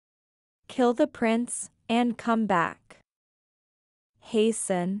 Kill the prince, and come back.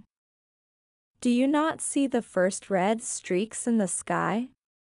 Hasten. Do you not see the first red streaks in the sky?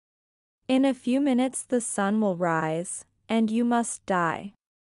 In a few minutes the sun will rise, and you must die."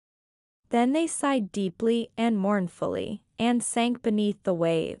 Then they sighed deeply and mournfully, and sank beneath the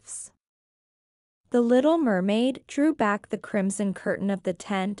waves. The little mermaid drew back the crimson curtain of the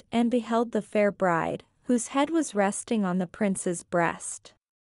tent and beheld the fair bride, whose head was resting on the prince's breast.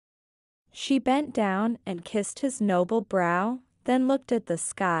 She bent down and kissed his noble brow, then looked at the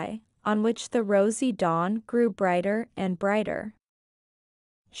sky, on which the rosy dawn grew brighter and brighter.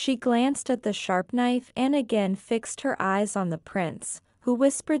 She glanced at the sharp knife and again fixed her eyes on the prince, who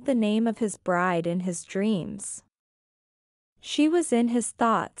whispered the name of his bride in his dreams. She was in his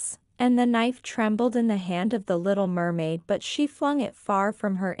thoughts, and the knife trembled in the hand of the little mermaid, but she flung it far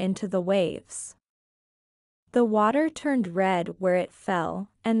from her into the waves. The water turned red where it fell,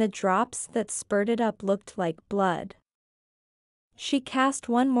 and the drops that spurted up looked like blood. She cast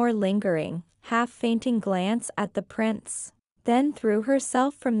one more lingering, half-fainting glance at the prince, then threw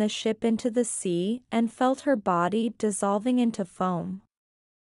herself from the ship into the sea and felt her body dissolving into foam.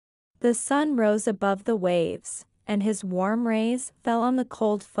 The sun rose above the waves, and his warm rays fell on the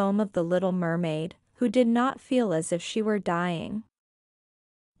cold foam of the little mermaid, who did not feel as if she were dying.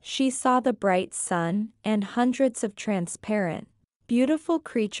 She saw the bright sun, and hundreds of transparent, beautiful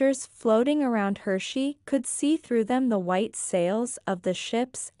creatures floating around her. She could see through them the white sails of the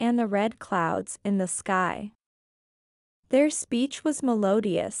ships and the red clouds in the sky. Their speech was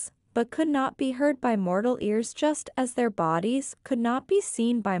melodious, but could not be heard by mortal ears, just as their bodies could not be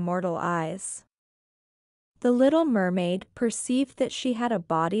seen by mortal eyes. The little mermaid perceived that she had a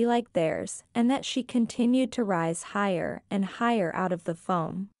body like theirs, and that she continued to rise higher and higher out of the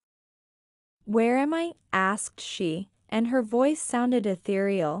foam. "Where am I?" asked she, and her voice sounded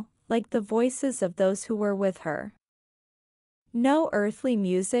ethereal, like the voices of those who were with her. No earthly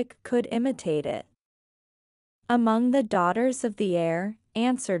music could imitate it. "Among the daughters of the air,"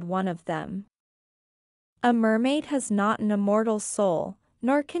 answered one of them. "A mermaid has not an immortal soul,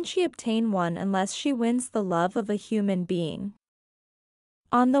 nor can she obtain one unless she wins the love of a human being.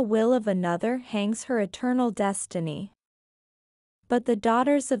 On the will of another hangs her eternal destiny. But the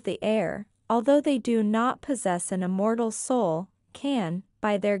daughters of the air, although they do not possess an immortal soul, can,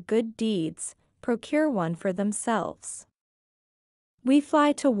 by their good deeds, procure one for themselves. We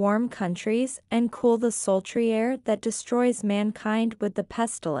fly to warm countries and cool the sultry air that destroys mankind with the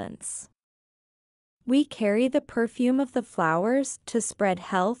pestilence. We carry the perfume of the flowers to spread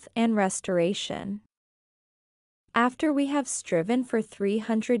health and restoration. After we have striven for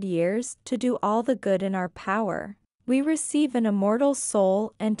 300 years to do all the good in our power, we receive an immortal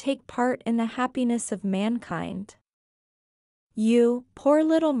soul and take part in the happiness of mankind. You, poor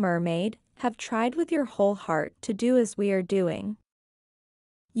little mermaid, have tried with your whole heart to do as we are doing.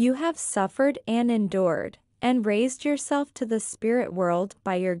 You have suffered and endured, and raised yourself to the spirit world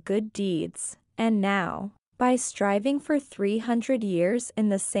by your good deeds, and now, by striving for 300 years in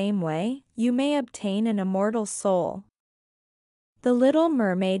the same way, you may obtain an immortal soul." The little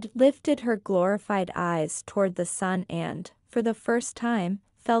mermaid lifted her glorified eyes toward the sun and, for the first time,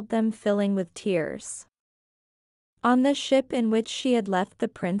 felt them filling with tears. On the ship in which she had left the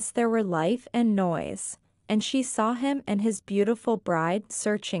prince there were life and noise, and she saw him and his beautiful bride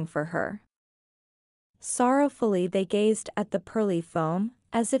searching for her. Sorrowfully they gazed at the pearly foam,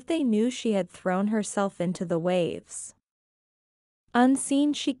 as if they knew she had thrown herself into the waves.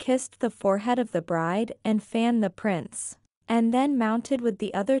 Unseen she kissed the forehead of the bride and fanned the prince, and then mounted with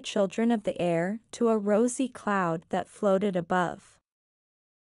the other children of the air to a rosy cloud that floated above.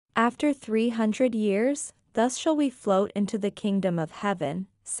 "After 300 years, thus shall we float into the kingdom of heaven,"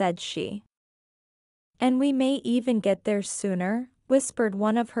 said she. "And we may even get there sooner," whispered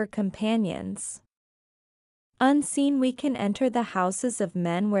one of her companions. "Unseen we can enter the houses of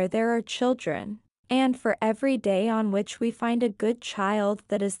men where there are children, And for every day on which we find a good child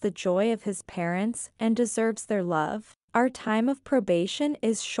that is the joy of his parents and deserves their love, our time of probation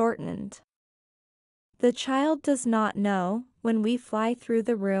is shortened. The child does not know, when we fly through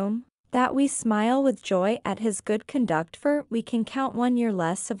the room, that we smile with joy at his good conduct, for we can count 1 year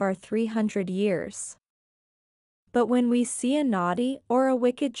less of our 300 years. But when we see a naughty or a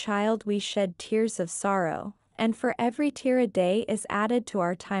wicked child we shed tears of sorrow, and for every tear a day is added to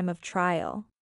our time of trial.